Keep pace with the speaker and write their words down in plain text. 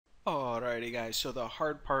Alrighty guys, so the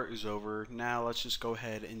hard part is over. Now let's just go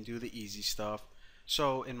ahead and do the easy stuff.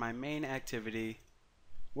 So in my main activity,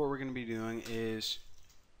 what we're going to be doing is,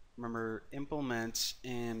 remember, implements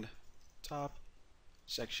and top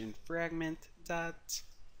section fragment dot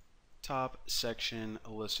top section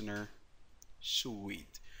listener.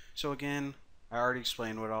 Sweet. So again, I already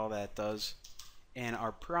explained what all that does, and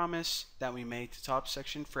our promise that we made to top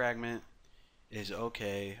section fragment is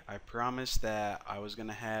okay. I promised that I was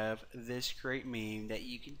gonna have this great meme that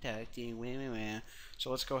you can talk to. So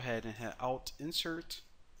let's go ahead and hit Alt Insert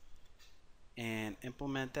and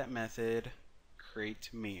implement that method, create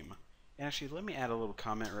meme. And actually, let me add a little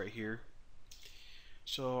comment right here.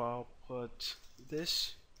 So I'll put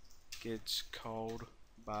this gets called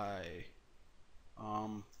by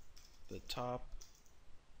the top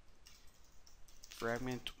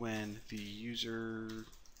fragment when the user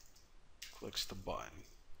clicks the button.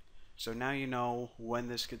 So now you know when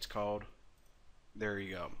this gets called. There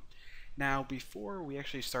you go. Now before we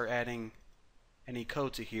actually start adding any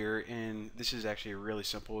code to here, and this is actually really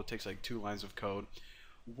simple, it takes like 2 lines of code.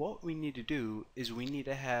 What we need to do is we need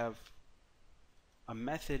to have a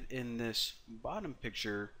method in this bottom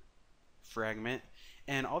picture fragment,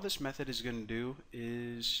 and all this method is going to do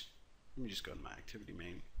is, let me just go to my activity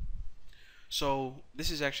main. So this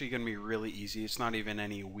is actually going to be really easy. It's not even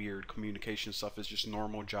any weird communication stuff. It's just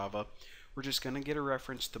normal Java. We're just going to get a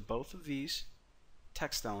reference to both of these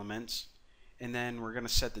text elements, and then we're going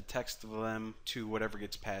to set the text of them to whatever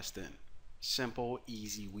gets passed in. Simple,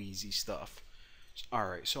 easy, wheezy stuff.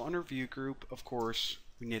 Alright, so under view group, of course,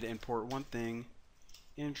 we need to import one thing,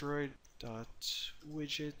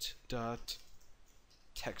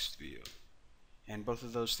 android.widget.textView. And both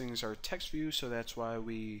of those things are text view, so that's why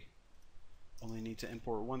we only need to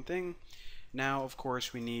import one thing. Now, of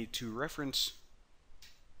course, we need to reference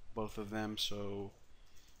both of them, so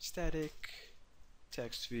static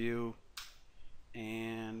text view,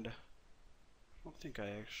 and I don't think I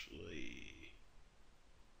actually,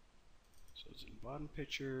 so it's in bottom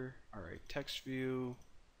picture. Alright, text view.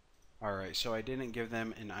 Alright, so I didn't give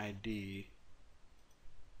them an ID.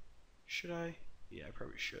 Should I? Yeah, I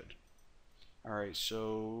probably should. Alright,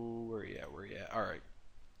 so where you at? Alright.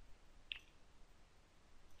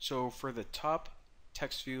 So for the top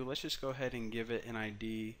text view, let's just go ahead and give it an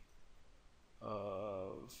ID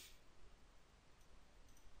of,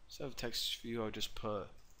 instead of text view, I'll just put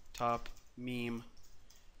top meme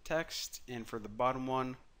text, and for the bottom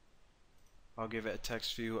one, I'll give it a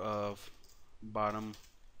text view of bottom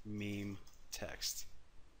meme text.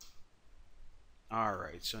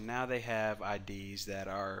 Alright, so now they have IDs that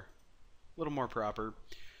are a little more proper.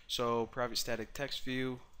 So private static text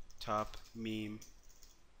view, top meme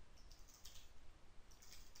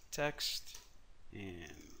text,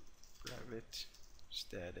 and private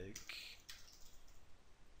static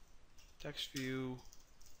text view,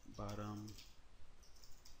 bottom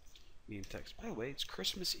meme text. By the way, it's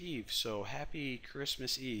Christmas Eve, so happy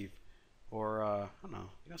Christmas Eve. Or, I don't know,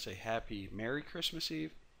 you don't say happy Merry Christmas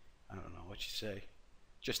Eve? I don't know what you say.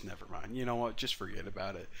 Just never mind. You know what? Just forget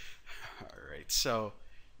about it. Alright, so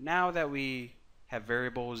now that we have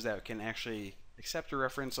variables that can actually accept a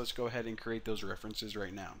reference, let's go ahead and create those references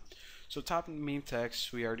right now. So top meme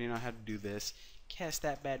text, we already know how to do this. Cast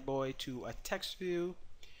that bad boy to a text view,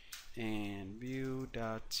 and view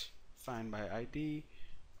dot find by ID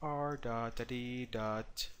r dot id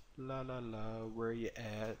dot la la la, where you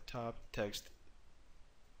at, top text.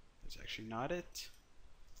 That's actually not it.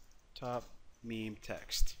 Top meme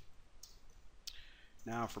text.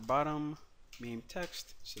 Now for bottom meme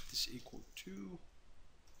text, set this equal to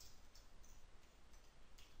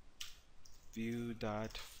view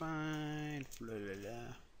dot find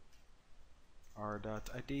r dot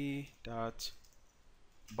id dot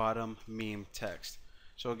bottom meme text.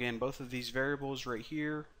 So again, both of these variables right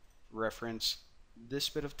here reference this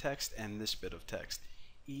bit of text and this bit of text.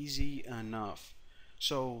 Easy enough.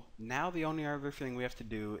 So now the only other thing we have to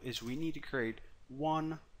do is we need to create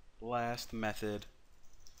one last method,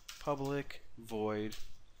 public void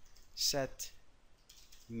set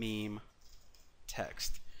meme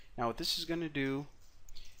text. Now what this is going to do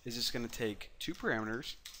is it's going to take 2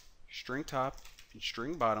 parameters, string top and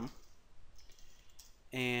string bottom,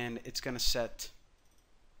 and it's going to set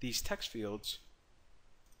these text fields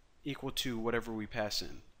equal to whatever we pass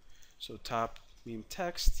in. So top meme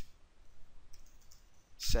text,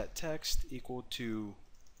 set text equal to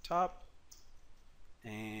top,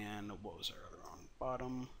 and what was our other one?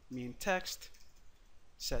 Bottom meme text,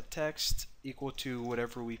 set text equal to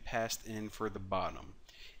whatever we passed in for the bottom.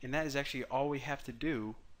 And that is actually all we have to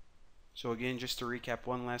do. So again, just to recap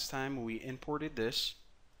one last time, we imported this,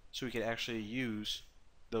 so we could actually use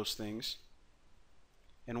those things.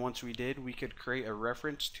 And once we did, we could create a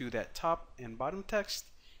reference to that top and bottom text.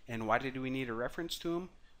 And why did we need a reference to them?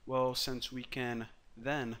 Well, since we can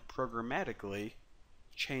then programmatically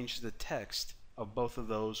change the text of both of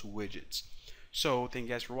those widgets. So thank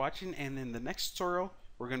you guys for watching, and in the next tutorial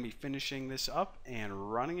we're going to be finishing this up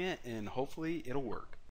and running it, and hopefully it'll work.